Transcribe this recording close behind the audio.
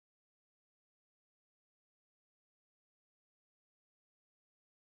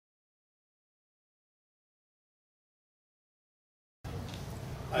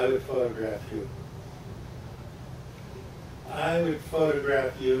I would photograph you. I would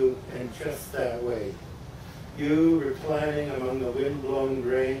photograph you in just that way. You reclining among the wind-blown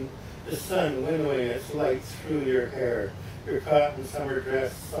grain, the sun winnowing its light through your hair, your cotton summer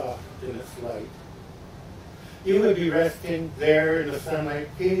dress soft in its light. You would be resting there in the sunlight,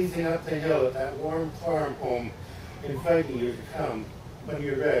 gazing up the hill at that warm farm home, inviting you to come when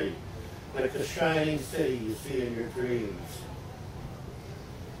you're ready, like the shining city you see in your dreams.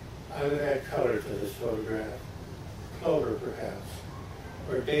 I would add color to this photograph, clover perhaps,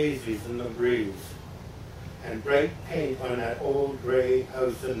 or daisies in the breeze, and bright paint on that old gray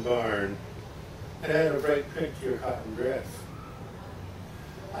house and barn, and add a bright print to your cotton dress.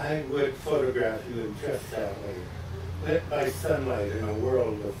 I would photograph you in just that way, lit by sunlight in a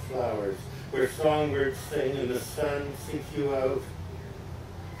world of flowers, where songbirds sing and the sun seeks you out.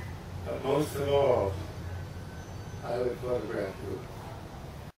 But most of all, I would photograph you